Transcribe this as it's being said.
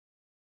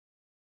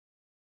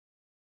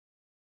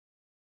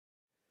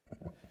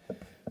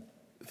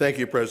Thank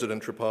you,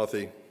 President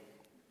Tripathi.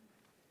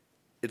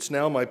 It's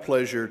now my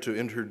pleasure to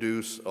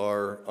introduce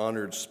our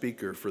honored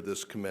speaker for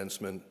this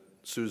commencement,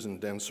 Susan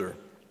Dentzer.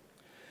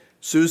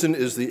 Susan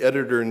is the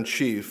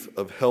editor-in-chief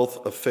of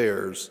Health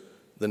Affairs,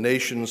 the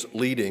nation's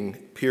leading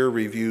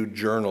peer-reviewed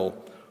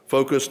journal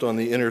focused on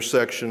the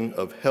intersection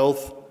of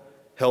health,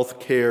 health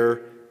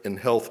care, and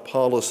health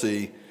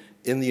policy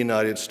in the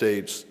United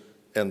States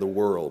and the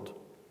world.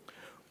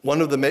 One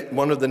of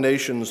the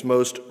nation's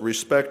most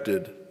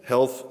respected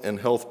health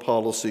and health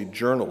policy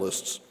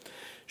journalists,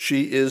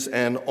 she is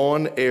an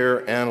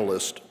on-air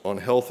analyst on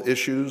health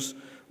issues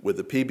with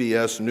the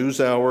PBS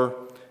NewsHour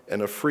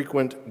and a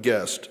frequent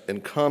guest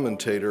and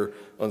commentator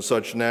on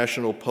such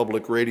national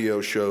public radio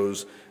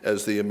shows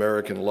as The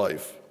American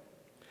Life.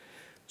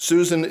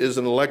 Susan is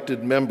an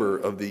elected member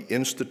of the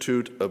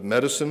Institute of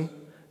Medicine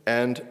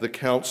and the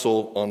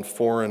Council on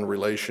Foreign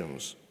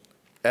Relations.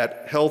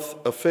 At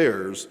Health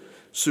Affairs,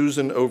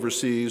 Susan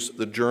oversees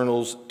the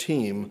journal's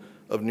team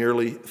of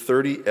nearly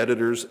 30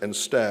 editors and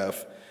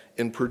staff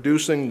in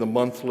producing the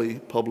monthly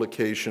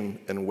publication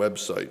and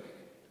website.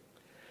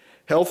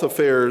 Health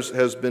Affairs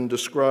has been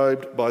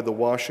described by the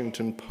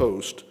Washington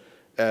Post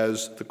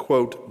as the,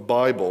 quote,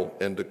 Bible,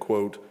 end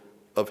quote,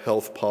 of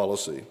health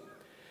policy.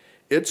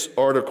 Its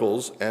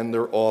articles and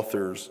their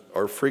authors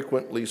are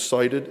frequently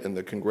cited in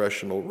the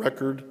congressional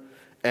record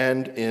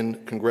and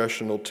in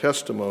congressional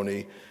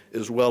testimony,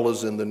 as well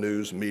as in the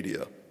news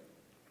media.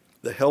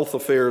 The Health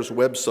Affairs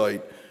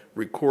website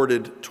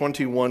recorded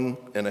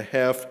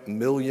 21.5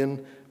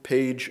 million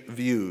page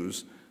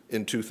views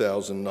in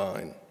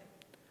 2009.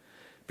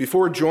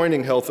 Before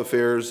joining Health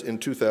Affairs in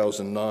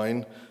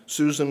 2009,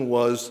 Susan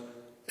was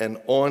an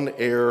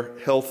on-air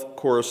health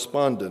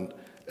correspondent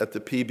at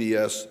the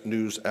PBS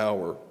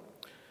NewsHour.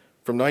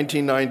 From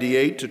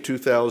 1998 to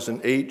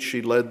 2008,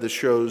 she led the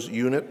show's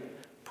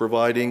unit,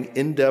 providing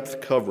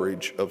in-depth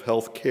coverage of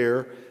health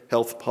care,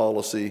 health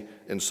policy,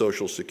 and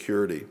Social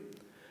Security.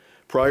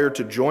 Prior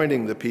to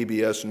joining the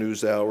PBS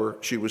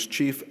NewsHour, she was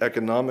chief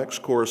economics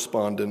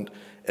correspondent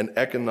and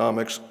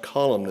economics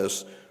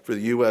columnist for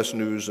the U.S.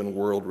 News and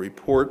World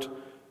Report,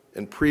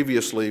 and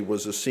previously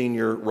was a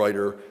senior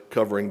writer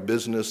covering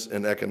business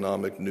and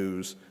economic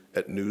news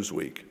at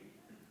Newsweek.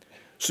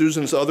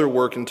 Susan's other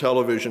work in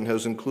television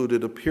has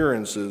included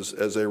appearances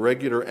as a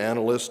regular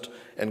analyst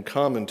and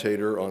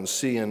commentator on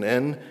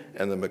CNN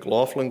and the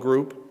McLaughlin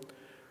Group.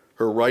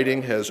 Her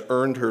writing has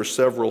earned her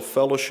several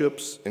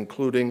fellowships,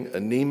 including a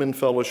Nieman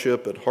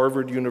Fellowship at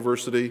Harvard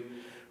University,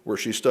 where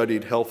she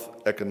studied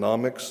health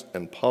economics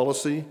and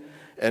policy,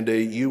 and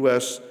a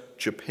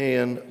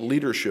U.S.-Japan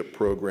Leadership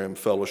Program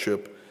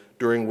Fellowship,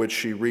 during which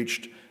she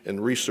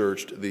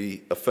researched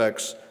the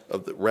effects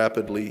of the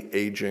rapidly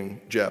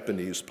aging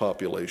Japanese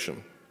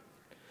population.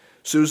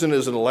 Susan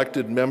is an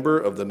elected member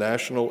of the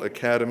National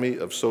Academy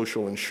of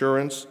Social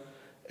Insurance,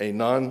 a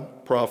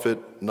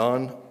nonprofit,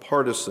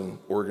 nonpartisan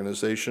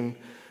organization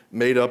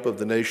made up of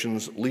the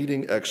nation's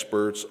leading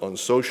experts on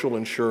social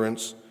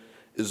insurance,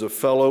 is a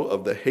fellow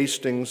of the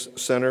Hastings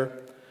Center,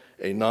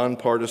 a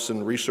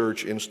nonpartisan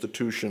research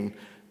institution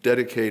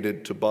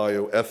dedicated to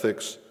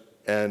bioethics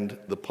and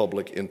the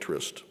public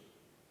interest.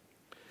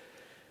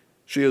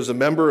 She is a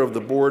member of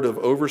the Board of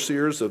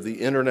Overseers of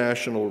the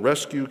International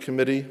Rescue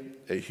Committee,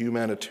 a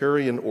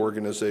humanitarian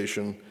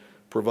organization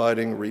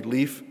providing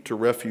relief to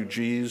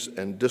refugees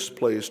and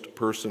displaced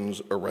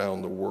persons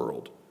around the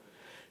world.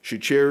 She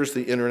chairs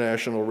the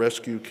International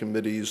Rescue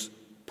Committee's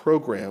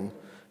Program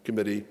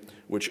Committee,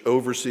 which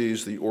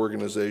oversees the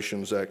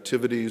organization's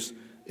activities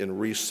in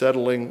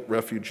resettling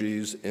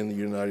refugees in the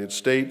United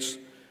States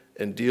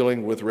and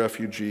dealing with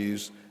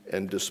refugees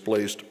and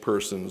displaced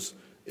persons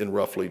in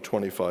roughly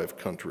 25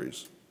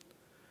 countries.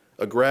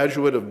 A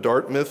graduate of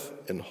Dartmouth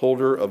and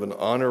holder of an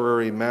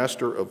honorary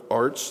Master of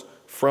Arts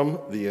from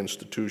the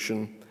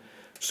institution,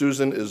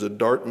 Susan is a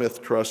Dartmouth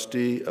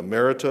trustee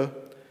emerita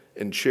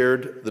and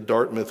chaired the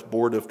Dartmouth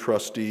Board of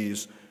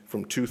Trustees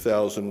from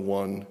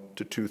 2001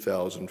 to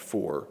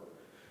 2004.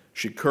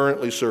 She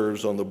currently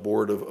serves on the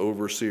Board of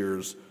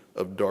Overseers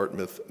of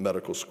Dartmouth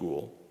Medical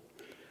School.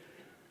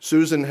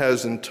 Susan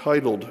has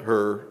entitled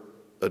her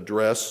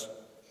address,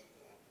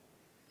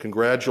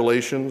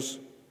 "Congratulations,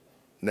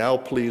 now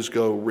please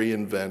go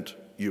reinvent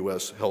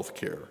U.S.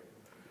 healthcare."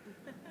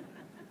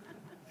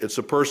 It's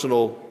a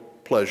personal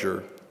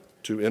pleasure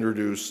to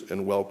introduce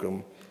and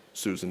welcome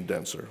Susan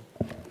Dentzer.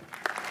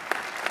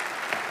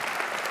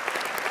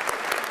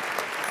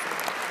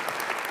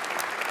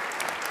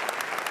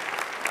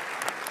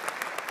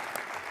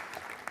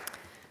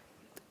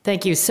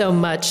 Thank you so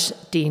much,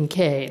 Dean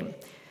Kane.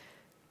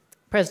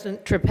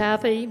 President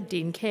Tripathi,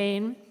 Dean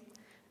Kane,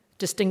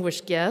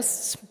 distinguished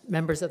guests,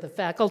 members of the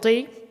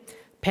faculty,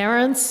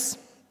 parents,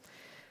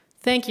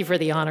 thank you for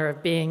the honor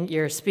of being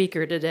your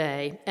speaker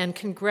today, and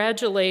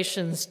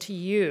congratulations to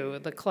you,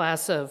 the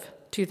class of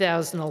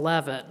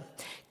 2011.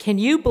 Can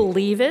you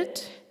believe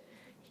it?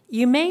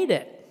 You made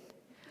it.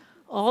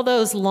 All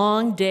those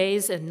long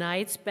days and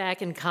nights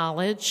back in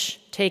college,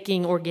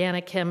 taking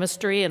organic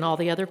chemistry and all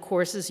the other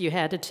courses you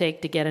had to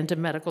take to get into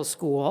medical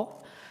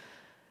school,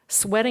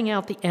 sweating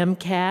out the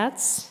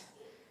MCATs,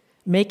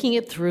 making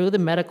it through the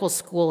medical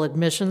school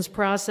admissions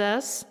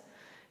process.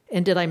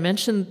 And did I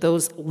mention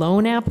those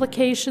loan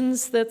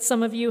applications that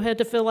some of you had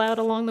to fill out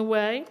along the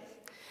way?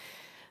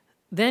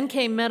 Then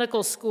came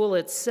medical school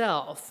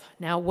itself.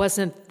 Now,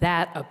 wasn't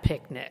that a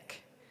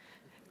picnic?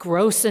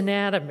 Gross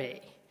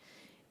anatomy,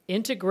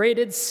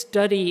 integrated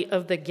study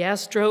of the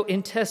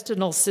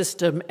gastrointestinal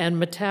system and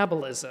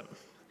metabolism,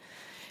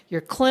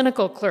 your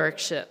clinical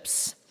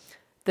clerkships,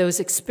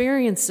 those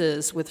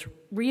experiences with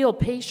real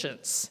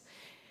patients,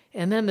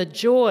 and then the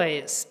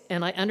joys,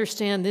 and I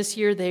understand this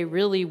year they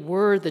really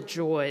were the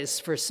joys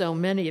for so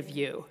many of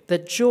you, the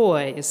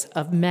joys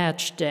of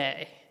match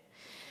day.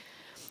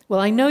 Well,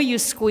 I know you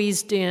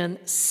squeezed in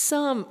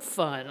some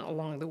fun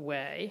along the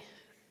way.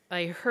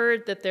 I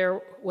heard that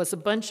there was a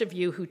bunch of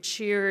you who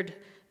cheered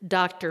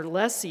Dr.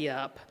 Lessie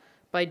up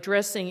by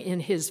dressing in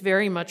his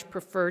very much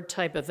preferred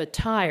type of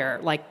attire,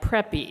 like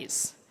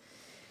preppies.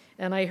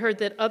 And I heard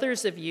that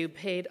others of you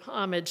paid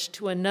homage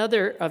to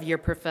another of your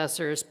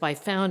professors by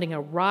founding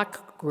a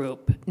rock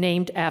group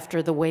named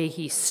after the way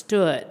he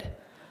stood.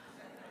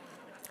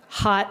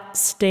 Hot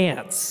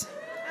Stance.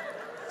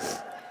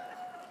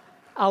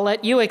 I'll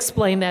let you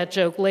explain that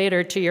joke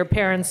later to your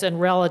parents and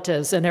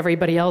relatives and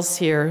everybody else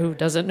here who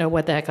doesn't know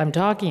what the heck I'm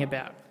talking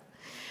about.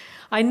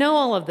 I know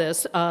all of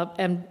this,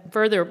 and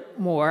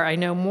furthermore, I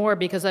know more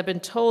because I've been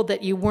told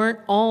that you weren't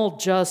all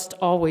just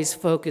always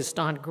focused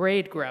on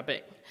grade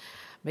grubbing.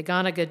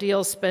 Meghana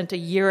Gadil spent a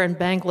year in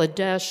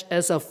Bangladesh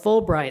as a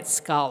Fulbright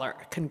scholar.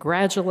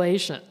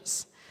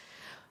 Congratulations.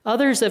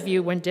 Others of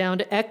you went down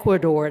to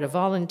Ecuador to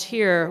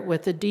volunteer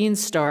with the Dean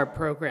Star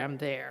program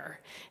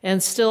there.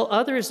 And still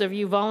others of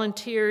you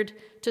volunteered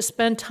to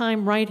spend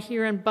time right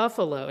here in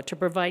Buffalo to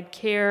provide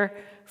care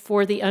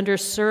for the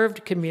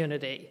underserved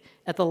community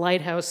at the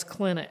Lighthouse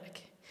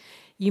Clinic.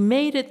 You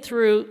made it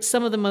through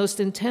some of the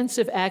most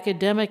intensive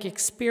academic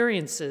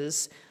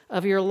experiences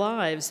of your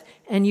lives,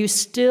 and you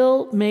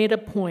still made a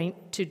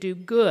point to do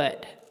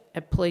good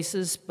at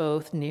places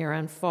both near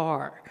and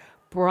far.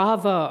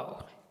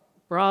 Bravo,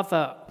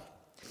 bravo.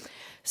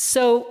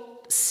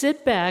 So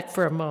sit back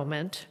for a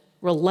moment,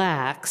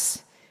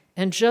 relax,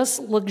 and just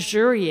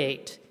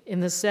luxuriate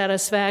in the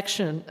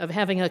satisfaction of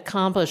having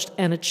accomplished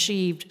and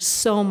achieved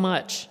so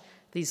much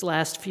these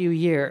last few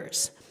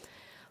years.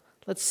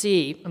 Let's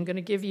see, I'm going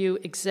to give you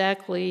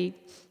exactly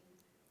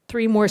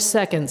 3 more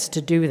seconds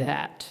to do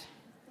that.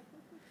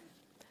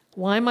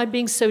 Why am I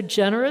being so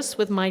generous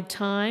with my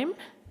time?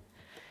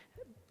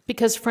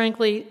 Because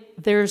frankly,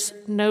 there's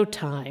no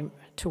time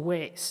to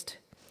waste.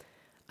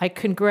 I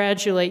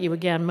congratulate you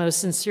again most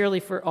sincerely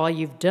for all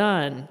you've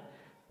done,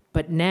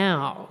 but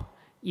now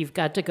you've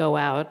got to go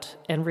out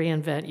and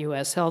reinvent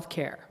U.S.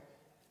 healthcare.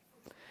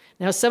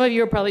 Now, some of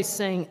you are probably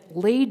saying,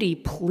 lady,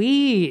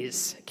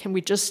 please, can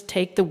we just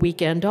take the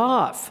weekend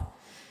off?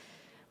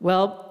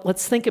 Well,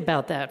 let's think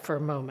about that for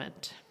a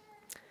moment.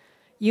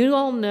 You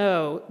all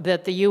know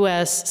that the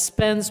U.S.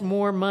 spends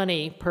more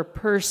money per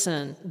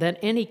person than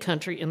any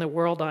country in the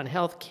world on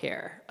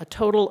healthcare, a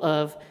total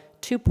of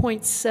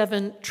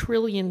 $2.7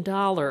 trillion,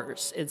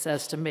 it's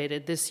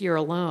estimated, this year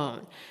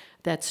alone.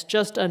 That's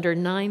just under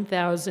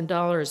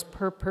 $9,000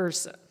 per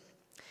person.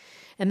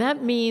 And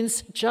that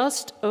means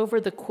just over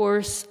the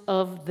course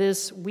of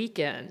this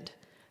weekend,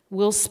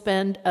 we'll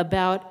spend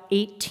about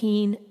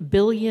 $18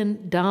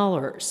 billion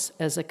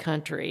as a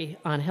country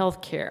on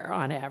healthcare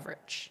on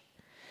average.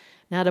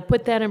 Now, to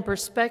put that in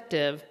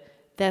perspective,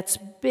 that's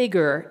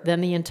bigger than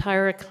the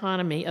entire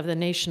economy of the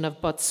nation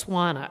of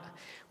Botswana,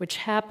 which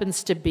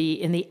happens to be,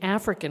 in the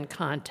African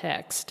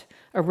context,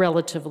 a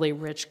relatively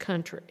rich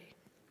country.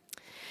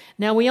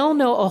 Now, we all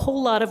know a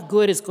whole lot of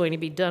good is going to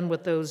be done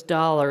with those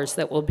dollars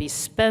that will be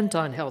spent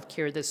on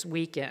healthcare this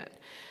weekend.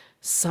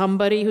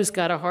 Somebody who's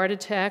got a heart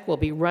attack will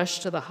be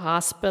rushed to the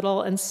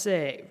hospital and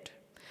saved.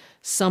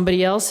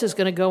 Somebody else is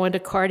going to go into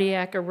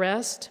cardiac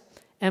arrest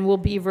and will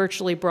be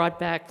virtually brought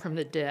back from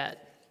the dead.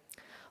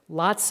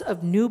 Lots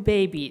of new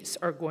babies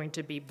are going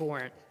to be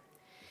born.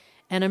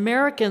 And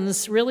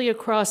Americans really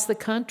across the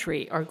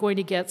country are going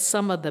to get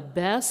some of the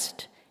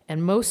best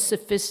and most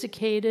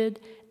sophisticated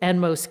and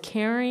most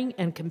caring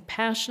and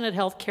compassionate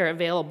healthcare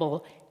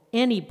available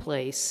any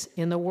place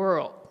in the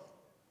world.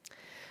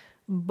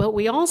 But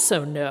we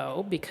also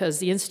know, because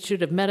the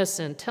Institute of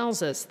Medicine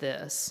tells us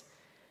this,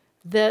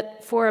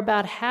 that for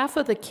about half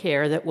of the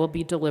care that will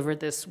be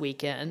delivered this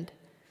weekend,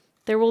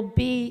 there will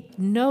be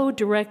no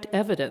direct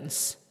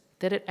evidence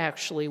that it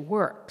actually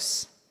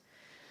works.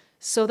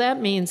 So that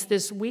means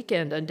this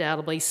weekend,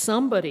 undoubtedly,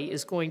 somebody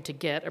is going to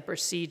get a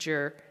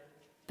procedure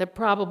that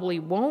probably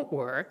won't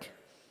work,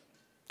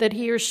 that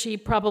he or she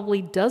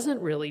probably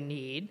doesn't really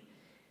need,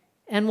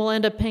 and will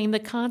end up paying the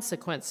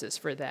consequences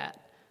for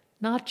that,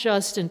 not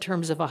just in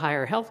terms of a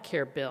higher health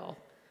care bill,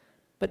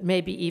 but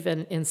maybe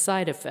even in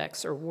side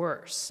effects or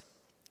worse.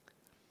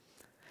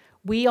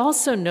 We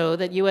also know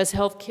that U.S.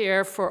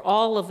 healthcare, for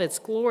all of its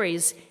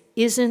glories,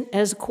 isn't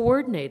as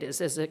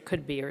coordinated as it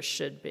could be or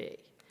should be.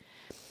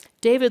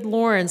 David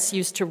Lawrence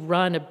used to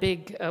run a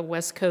big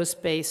West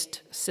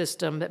Coast-based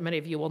system that many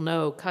of you will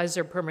know,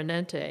 Kaiser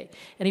Permanente,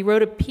 and he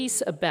wrote a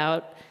piece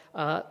about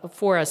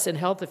for us in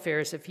Health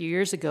Affairs a few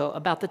years ago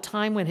about the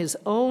time when his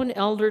own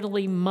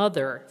elderly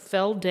mother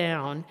fell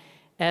down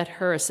at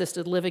her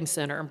assisted living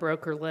center and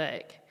broke her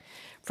leg.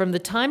 From the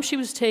time she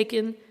was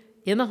taken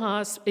in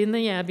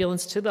the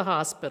ambulance to the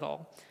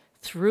hospital,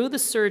 through the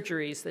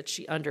surgeries that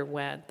she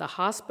underwent, the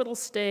hospital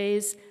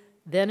stays,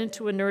 then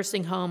into a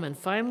nursing home, and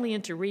finally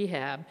into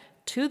rehab,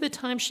 to the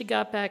time she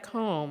got back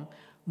home,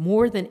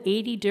 more than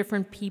 80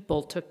 different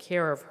people took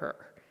care of her.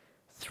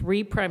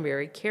 3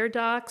 primary care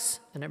docs,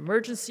 an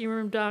emergency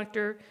room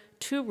doctor,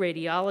 2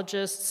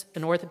 radiologists,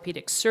 an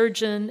orthopedic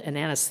surgeon, an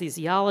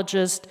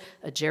anesthesiologist,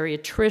 a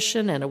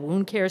geriatrician, and a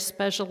wound care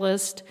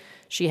specialist.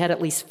 She had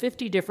at least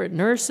 50 different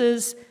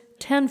nurses,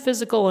 10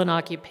 physical and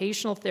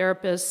occupational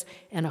therapists,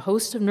 and a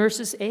host of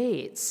nurses'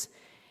 aides.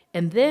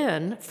 And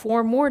then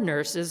 4 more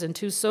nurses and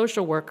 2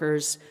 social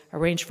workers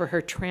arranged for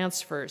her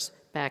transfers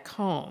back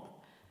home.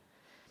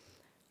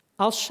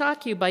 I'll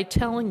shock you by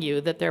telling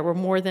you that there were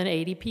more than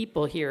 80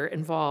 people here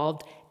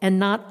involved, and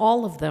not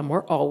all of them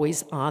were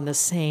always on the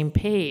same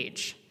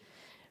page.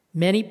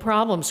 Many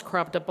problems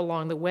cropped up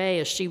along the way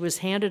as she was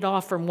handed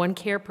off from one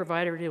care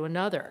provider to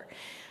another.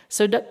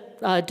 So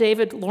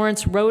David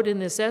Lawrence wrote in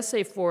this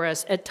essay for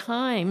us, at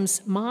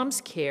times, mom's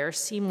care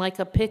seemed like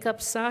a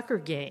pickup soccer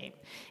game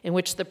in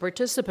which the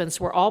participants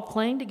were all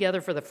playing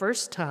together for the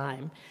first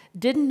time,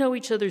 didn't know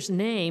each other's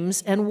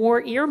names, and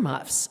wore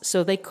earmuffs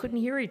so they couldn't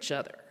hear each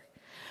other.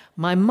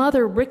 My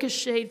mother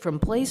ricocheted from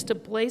place to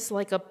place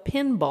like a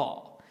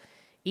pinball.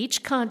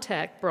 Each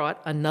contact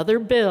brought another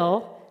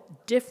bill,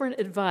 different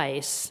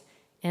advice,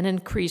 and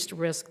increased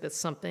risk that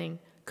something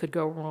could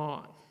go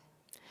wrong.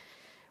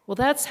 Well,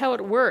 that's how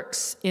it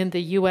works in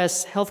the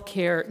U.S.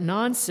 healthcare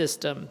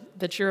non-system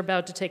that you're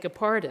about to take a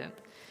part in.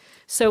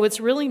 So it's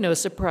really no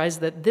surprise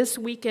that this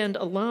weekend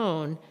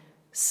alone,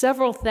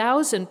 several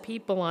thousand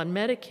people on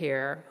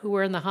Medicare who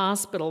were in the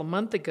hospital a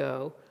month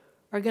ago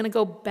are going to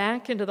go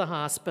back into the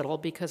hospital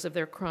because of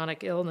their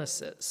chronic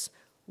illnesses.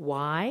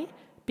 Why?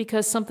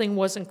 Because something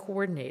wasn't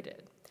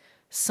coordinated.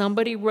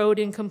 Somebody wrote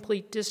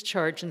incomplete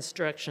discharge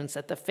instructions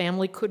that the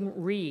family couldn't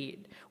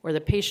read, or the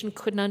patient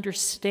couldn't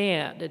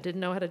understand and didn't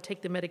know how to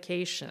take the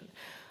medication,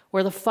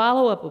 or the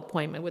follow-up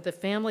appointment with the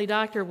family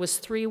doctor was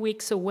 3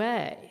 weeks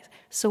away.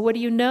 So what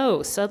do you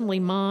know? Suddenly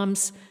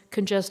mom's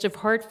congestive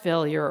heart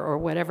failure or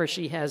whatever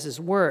she has is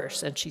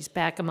worse, and she's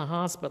back in the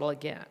hospital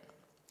again.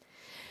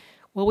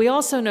 Well, we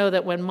also know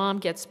that when mom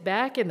gets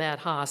back in that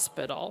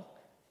hospital,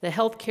 the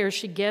health care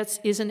she gets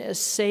isn't as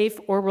safe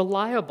or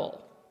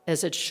reliable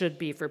as it should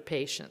be for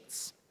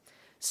patients.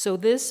 So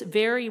this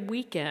very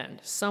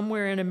weekend,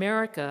 somewhere in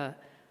America,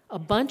 a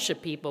bunch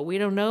of people, we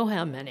don't know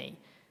how many,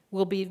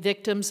 will be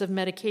victims of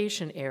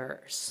medication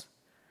errors.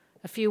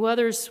 A few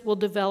others will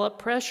develop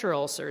pressure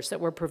ulcers that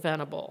were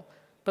preventable,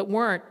 but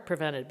weren't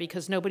prevented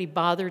because nobody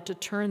bothered to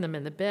turn them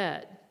in the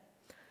bed.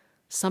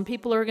 Some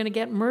people are going to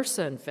get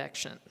MRSA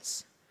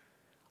infections.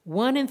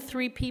 1 in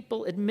 3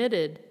 people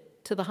admitted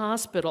to the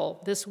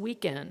hospital this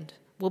weekend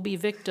will be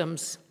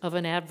victims of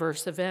an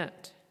adverse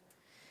event.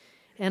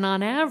 And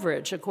on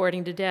average,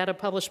 according to data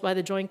published by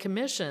the Joint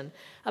Commission,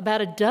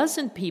 about a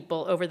dozen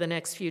people over the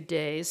next few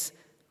days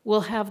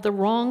will have the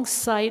wrong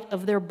site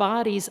of their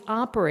bodies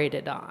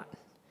operated on.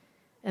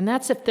 And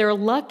that's if they're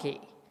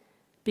lucky,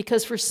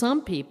 because for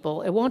some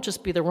people, it won't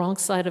just be the wrong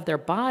side of their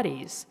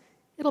bodies,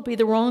 it'll be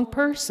the wrong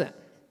person.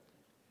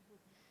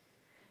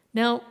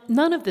 Now,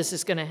 none of this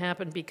is going to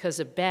happen because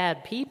of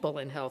bad people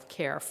in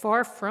healthcare,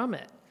 far from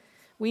it.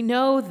 We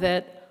know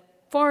that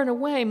far and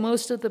away,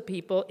 most of the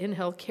people in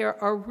healthcare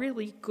are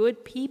really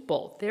good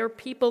people. They're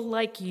people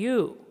like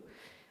you.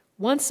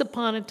 Once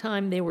upon a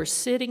time, they were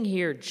sitting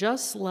here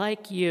just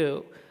like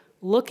you,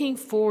 looking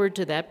forward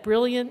to that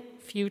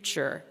brilliant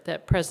future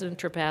that President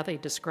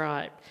Tripathi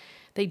described.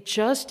 They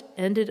just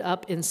ended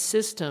up in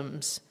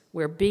systems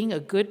where being a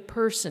good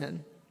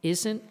person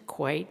isn't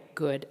quite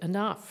good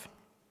enough.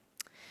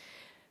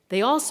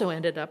 They also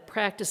ended up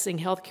practicing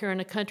healthcare in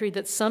a country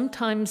that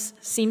sometimes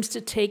seems to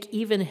take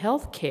even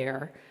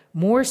healthcare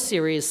more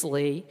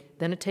seriously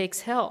than it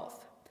takes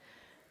health.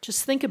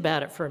 Just think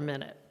about it for a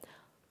minute.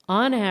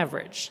 On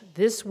average,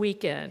 this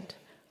weekend,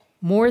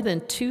 more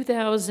than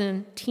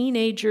 2,000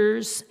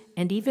 teenagers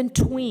and even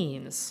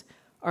tweens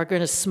are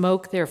going to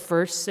smoke their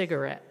first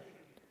cigarette.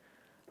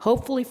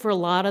 Hopefully for a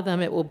lot of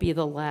them it will be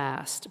the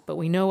last, but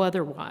we know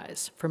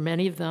otherwise. For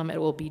many of them it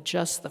will be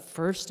just the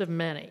first of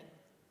many.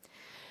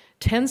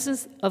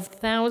 Tens of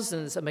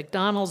thousands of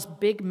McDonald's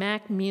Big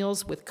Mac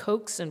meals with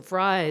Cokes and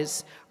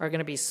fries are going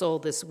to be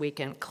sold this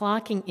weekend,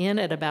 clocking in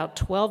at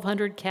about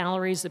 1,200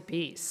 calories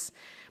apiece,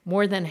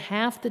 more than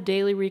half the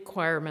daily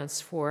requirements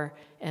for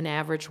an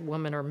average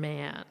woman or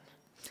man.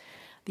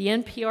 The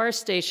NPR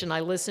station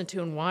I listened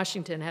to in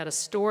Washington had a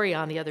story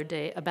on the other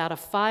day about a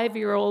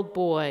 5-year-old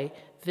boy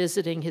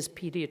visiting his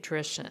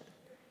pediatrician.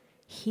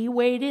 He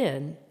weighed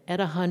in at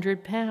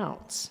 100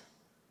 pounds.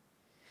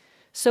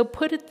 So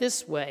put it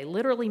this way,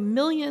 literally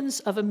millions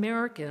of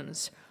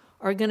Americans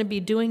are going to be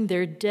doing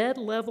their dead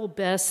level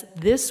best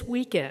this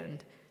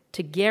weekend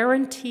to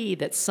guarantee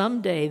that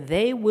someday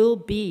they will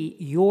be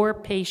your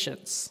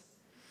patients.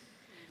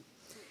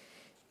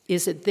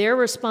 Is it their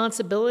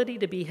responsibility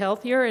to be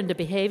healthier and to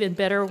behave in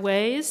better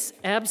ways?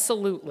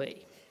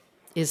 Absolutely.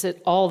 Is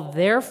it all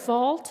their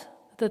fault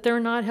that they're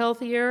not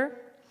healthier?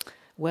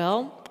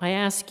 Well, I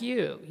ask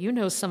you, you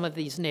know some of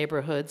these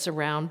neighborhoods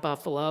around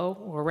Buffalo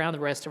or around the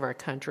rest of our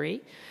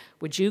country.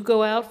 Would you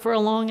go out for a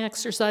long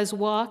exercise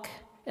walk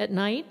at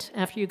night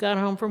after you got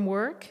home from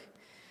work?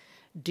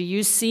 Do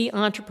you see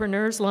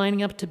entrepreneurs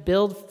lining up to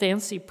build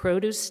fancy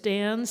produce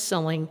stands,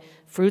 selling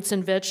fruits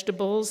and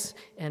vegetables,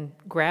 and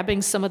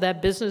grabbing some of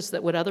that business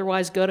that would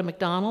otherwise go to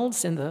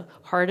McDonald's in the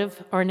heart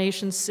of our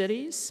nation's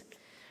cities?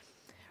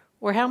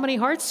 Or how many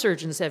heart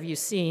surgeons have you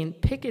seen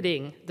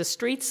picketing the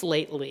streets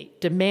lately,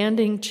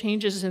 demanding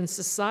changes in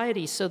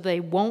society so they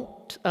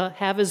won't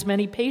have as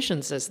many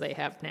patients as they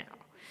have now?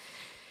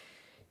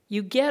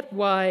 You get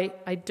why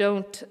I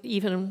don't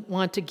even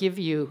want to give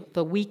you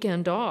the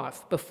weekend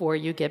off before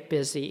you get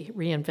busy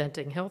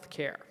reinventing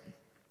healthcare.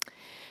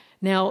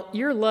 Now,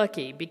 you're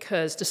lucky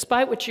because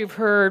despite what you've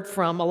heard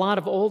from a lot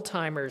of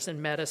old-timers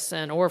in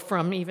medicine or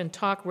from even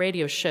talk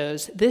radio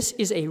shows, this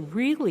is a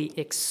really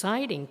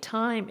exciting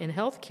time in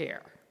healthcare.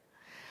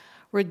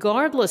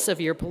 Regardless of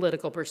your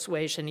political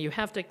persuasion, you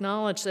have to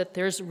acknowledge that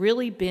there's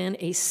really been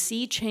a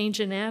sea change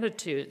in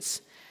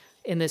attitudes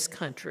in this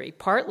country,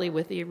 partly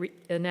with the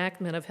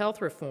enactment of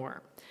health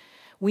reform.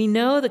 We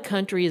know the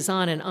country is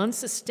on an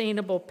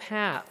unsustainable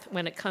path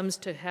when it comes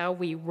to how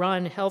we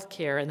run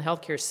healthcare and the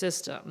healthcare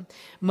system.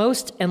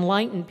 Most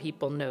enlightened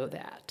people know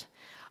that.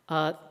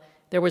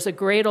 There was a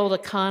great old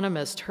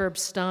economist, Herb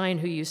Stein,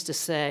 who used to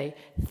say,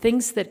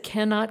 "Things that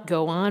cannot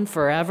go on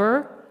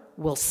forever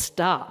will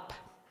stop."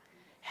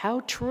 How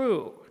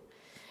true.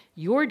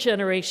 Your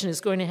generation is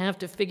going to have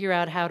to figure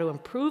out how to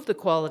improve the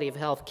quality of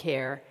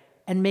healthcare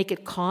and make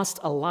it cost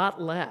a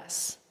lot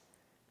less.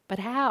 But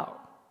how?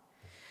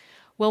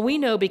 Well, we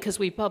know because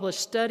we published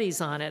studies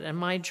on it in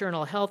my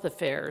journal Health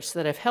Affairs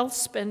that if health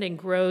spending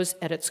grows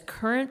at its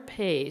current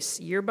pace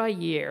year by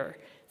year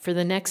for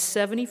the next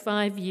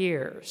 75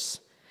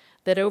 years,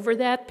 that over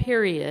that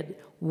period,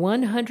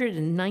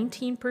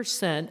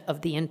 119%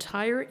 of the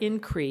entire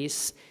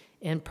increase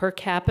in per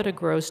capita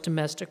gross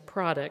domestic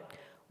product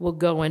will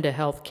go into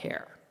health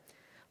care.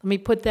 Let me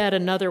put that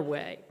another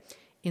way.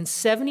 In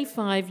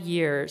 75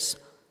 years,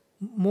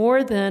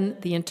 more than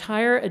the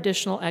entire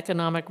additional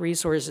economic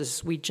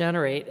resources we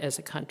generate as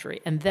a country,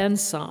 and then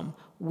some,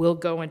 will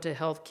go into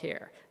health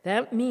care.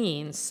 That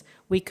means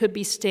we could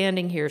be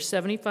standing here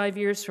 75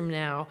 years from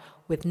now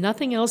with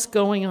nothing else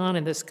going on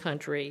in this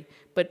country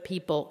but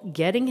people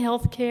getting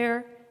health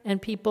care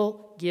and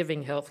people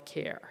giving health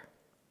care.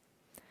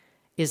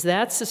 Is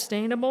that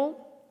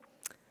sustainable?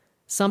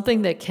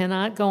 Something that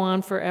cannot go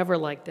on forever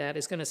like that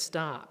is going to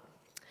stop.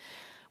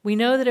 We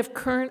know that if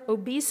current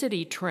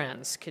obesity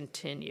trends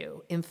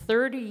continue, in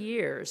 30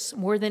 years,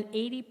 more than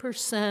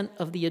 80%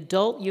 of the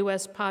adult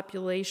U.S.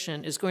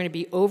 population is going to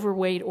be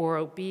overweight or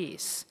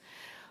obese.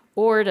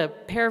 Or to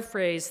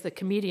paraphrase the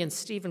comedian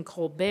Stephen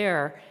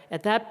Colbert,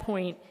 at that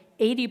point,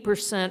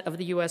 80% of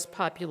the U.S.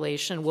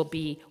 population will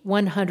be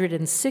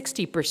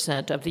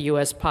 160% of the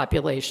U.S.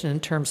 population in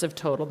terms of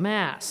total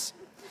mass.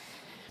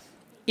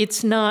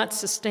 It's not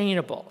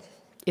sustainable.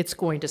 It's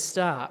going to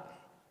stop.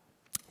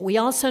 We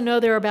also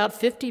know there are about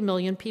 50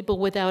 million people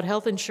without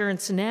health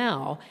insurance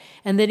now,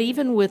 and that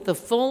even with the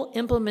full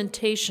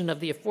implementation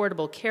of the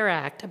Affordable Care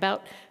Act,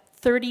 about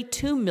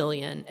 32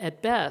 million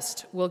at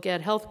best will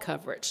get health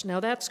coverage. Now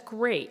that's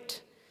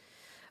great,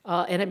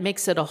 and it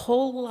makes it a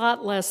whole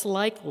lot less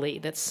likely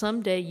that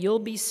someday you'll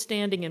be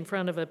standing in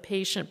front of a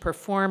patient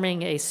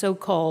performing a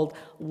so-called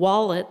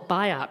wallet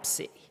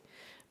biopsy,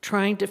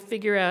 trying to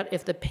figure out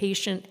if the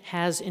patient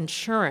has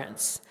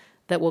insurance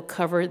that will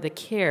cover the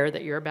care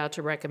that you're about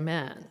to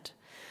recommend.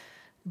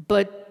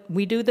 But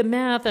we do the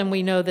math and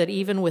we know that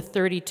even with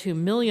 32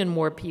 million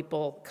more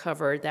people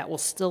covered, that will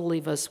still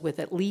leave us with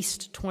at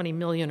least 20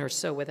 million or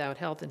so without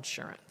health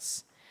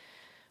insurance.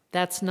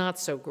 That's not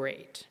so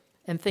great.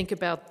 And think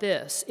about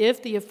this.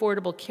 If the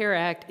Affordable Care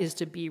Act is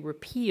to be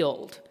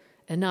repealed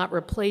and not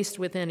replaced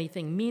with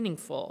anything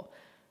meaningful,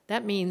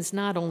 that means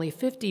not only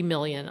 50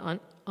 million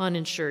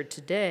uninsured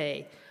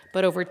today,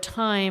 but over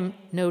time,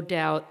 no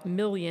doubt,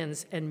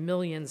 millions and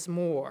millions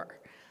more.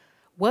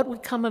 What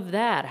would come of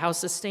that? How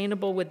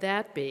sustainable would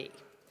that be?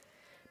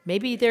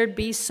 Maybe there'd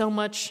be so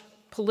much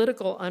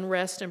political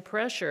unrest and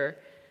pressure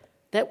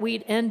that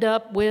we'd end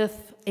up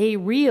with a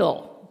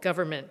real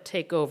government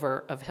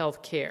takeover of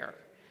health care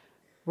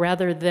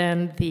rather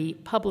than the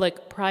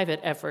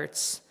public-private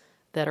efforts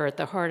that are at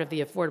the heart of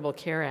the Affordable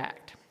Care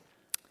Act.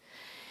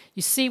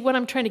 You see, what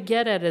I'm trying to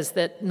get at is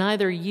that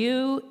neither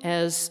you,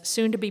 as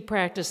soon-to-be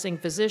practicing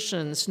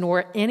physicians,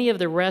 nor any of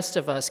the rest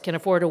of us can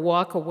afford to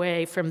walk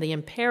away from the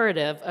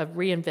imperative of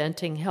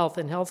reinventing health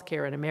and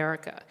healthcare in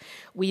America.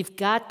 We've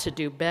got to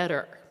do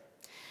better.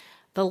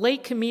 The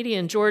late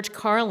comedian George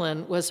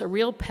Carlin was a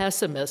real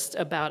pessimist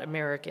about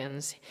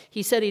Americans.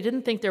 He said he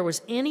didn't think there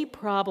was any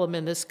problem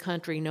in this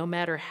country, no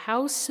matter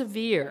how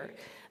severe,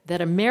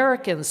 that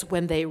Americans,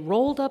 when they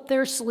rolled up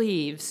their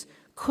sleeves,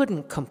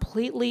 couldn't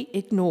completely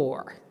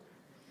ignore.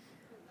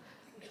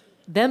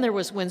 Then there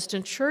was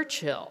Winston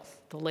Churchill,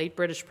 the late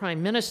British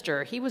Prime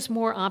Minister. He was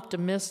more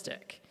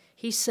optimistic.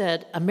 He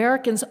said,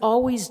 Americans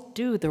always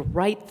do the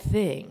right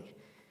thing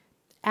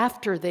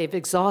after they've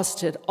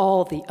exhausted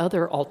all the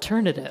other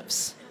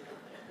alternatives.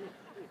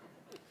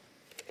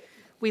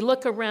 We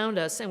look around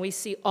us and we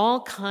see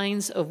all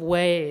kinds of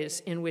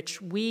ways in which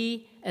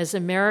we as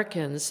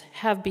Americans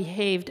have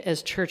behaved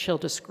as Churchill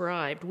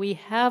described. We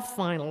have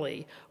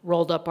finally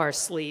rolled up our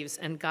sleeves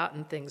and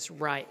gotten things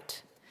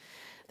right.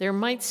 There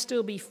might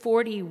still be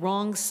 40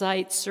 wrong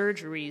site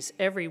surgeries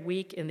every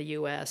week in the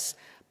US,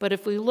 but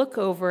if we look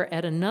over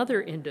at another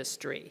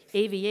industry,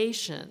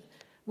 aviation,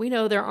 we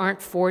know there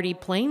aren't 40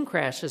 plane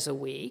crashes a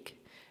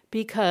week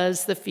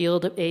because the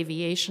field of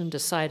aviation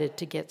decided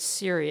to get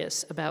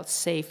serious about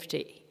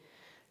safety.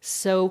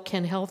 So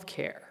can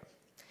healthcare.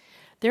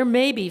 There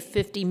may be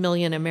 50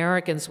 million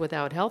Americans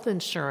without health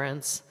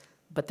insurance,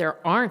 but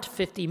there aren't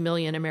 50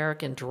 million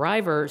American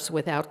drivers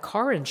without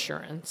car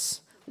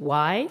insurance.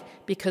 Why?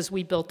 Because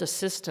we built a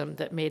system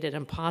that made it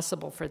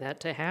impossible for that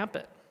to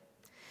happen.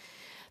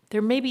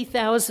 There may be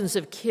thousands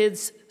of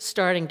kids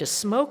starting to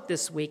smoke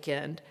this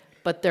weekend,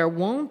 but there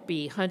won't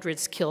be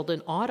hundreds killed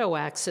in auto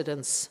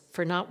accidents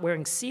for not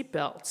wearing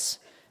seatbelts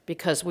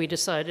because we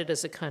decided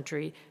as a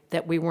country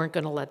that we weren't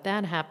going to let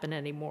that happen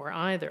anymore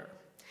either.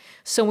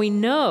 So we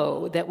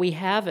know that we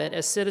have it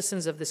as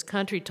citizens of this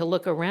country to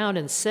look around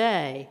and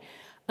say,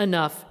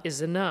 enough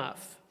is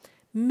enough.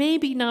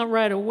 Maybe not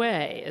right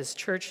away, as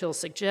Churchill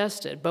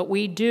suggested, but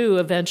we do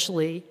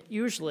eventually,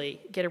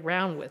 usually, get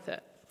around with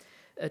it,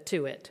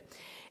 to it.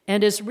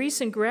 And as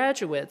recent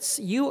graduates,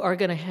 you are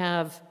going to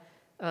have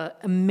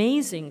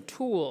amazing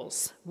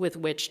tools with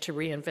which to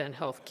reinvent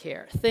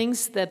healthcare,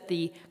 things that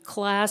the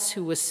class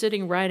who was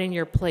sitting right in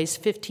your place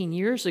 15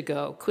 years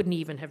ago couldn't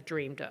even have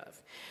dreamed of.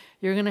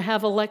 You're going to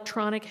have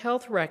electronic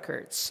health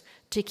records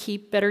to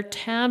keep better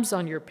tabs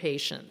on your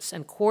patients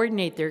and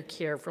coordinate their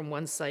care from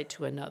one site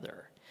to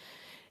another.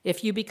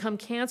 If you become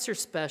cancer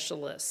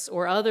specialists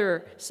or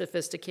other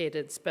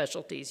sophisticated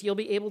specialties, you'll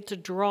be able to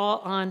draw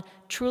on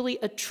truly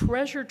a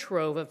treasure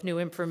trove of new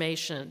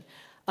information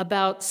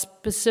about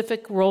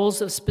specific roles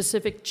of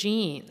specific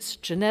genes,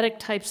 genetic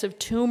types of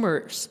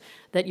tumors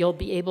that you'll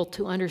be able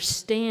to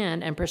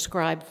understand and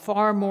prescribe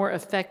far more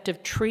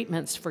effective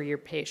treatments for your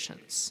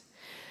patients.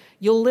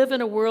 You'll live in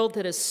a world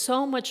that is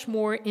so much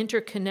more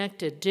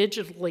interconnected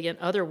digitally and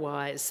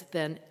otherwise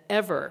than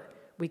ever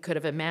we could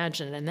have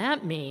imagined, and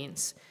that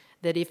means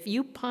that if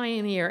you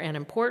pioneer an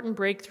important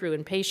breakthrough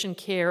in patient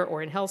care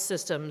or in health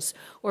systems,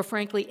 or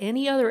frankly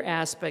any other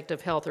aspect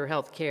of health or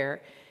healthcare,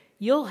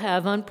 you'll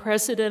have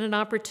unprecedented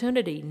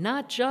opportunity,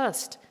 not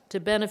just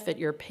to benefit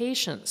your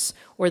patients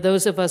or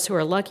those of us who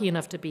are lucky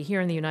enough to be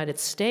here in the United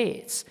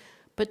States,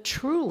 but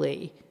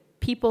truly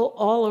people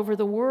all over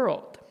the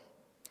world.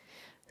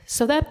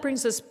 So that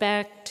brings us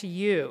back to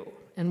you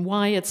and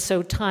why it's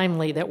so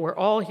timely that we're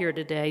all here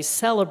today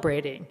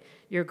celebrating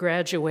your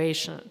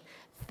graduation,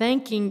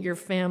 thanking your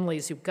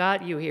families who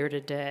got you here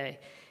today,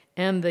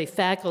 and the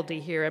faculty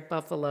here at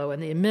Buffalo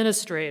and the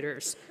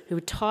administrators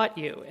who taught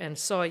you and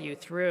saw you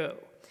through.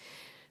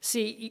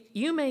 See,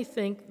 you may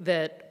think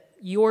that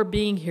your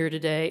being here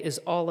today is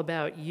all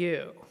about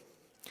you,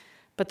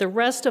 but the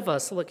rest of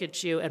us look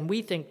at you and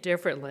we think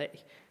differently.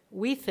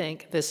 We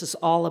think this is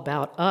all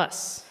about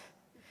us.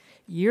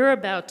 You're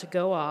about to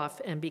go off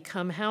and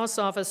become house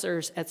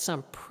officers at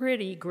some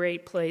pretty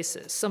great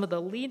places, some of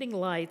the leading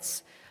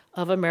lights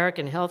of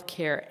American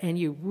healthcare, and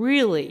you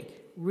really,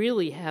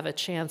 really have a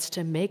chance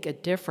to make a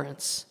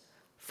difference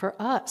for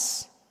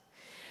us.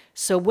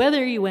 So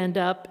whether you end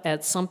up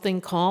at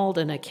something called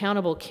an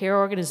accountable care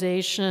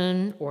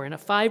organization, or in a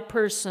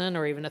 5-person,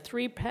 or even a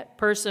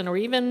 3-person, or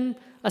even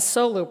a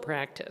solo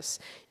practice,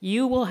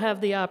 you will have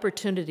the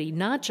opportunity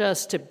not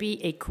just to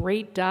be a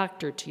great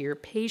doctor to your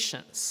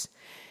patients,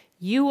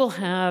 you will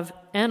have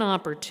an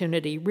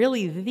opportunity,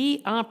 really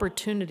the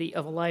opportunity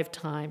of a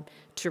lifetime,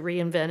 to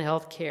reinvent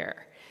healthcare.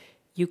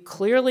 You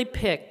clearly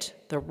picked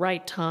the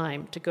right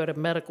time to go to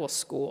medical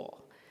school.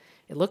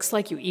 It looks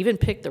like you even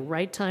picked the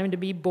right time to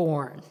be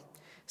born.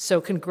 So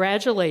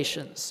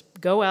congratulations.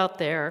 Go out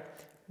there,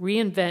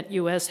 reinvent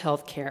U.S.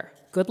 healthcare.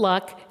 Good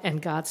luck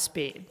and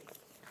Godspeed.